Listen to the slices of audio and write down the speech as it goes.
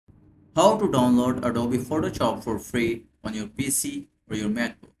How to download Adobe Photoshop for free on your PC or your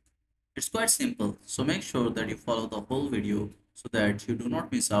MacBook. It's quite simple, so make sure that you follow the whole video so that you do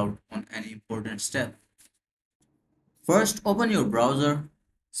not miss out on any important step. First, open your browser,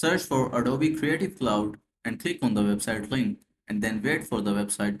 search for Adobe Creative Cloud and click on the website link and then wait for the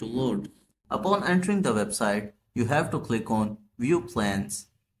website to load. Upon entering the website, you have to click on View Plans.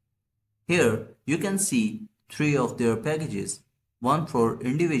 Here, you can see three of their packages, one for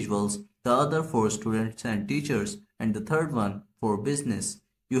individuals, the other for students and teachers, and the third one for business.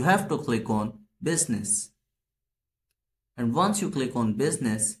 You have to click on Business. And once you click on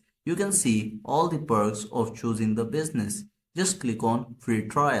Business, you can see all the perks of choosing the business. Just click on Free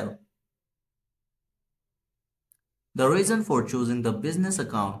Trial. The reason for choosing the business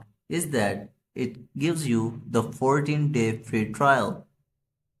account is that it gives you the 14-day free trial,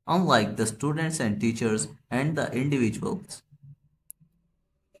 unlike the students and teachers and the individuals.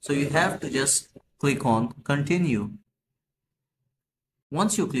 So you have to just click on Continue.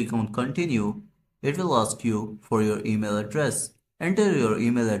 Once you click on Continue, it will ask you for your email address. Enter your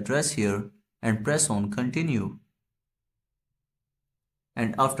email address here and press on Continue.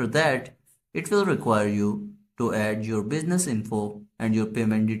 And after that, it will require you to add your business info and your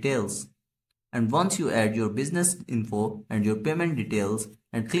payment details. And once you add your business info and your payment details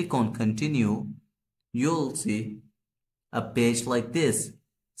and click on Continue, you'll see a page like this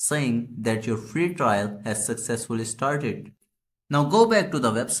saying that your free trial has successfully started. Now go back to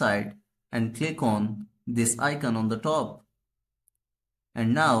the website and click on this icon on the top.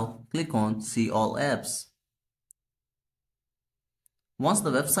 And now click on See All Apps. Once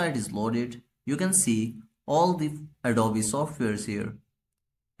the website is loaded, you can see all the Adobe softwares here.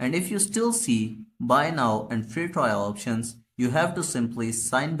 And if you still see Buy Now and Free Trial options, you have to simply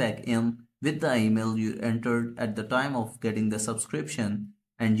sign back in with the email you entered at the time of getting the subscription,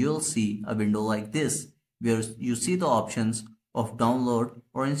 and you'll see a window like this where you see the options of download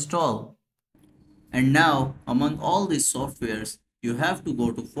or install. And now, among all these softwares, you have to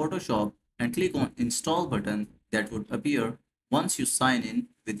go to Photoshop and click on Install button that would appear once you sign in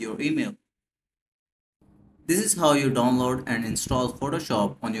with your email. This is how you download and install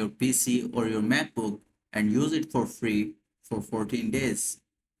Photoshop on your PC or your MacBook and use it for free for 14 days.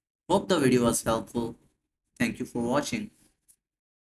 Hope the video was helpful. Thank you for watching.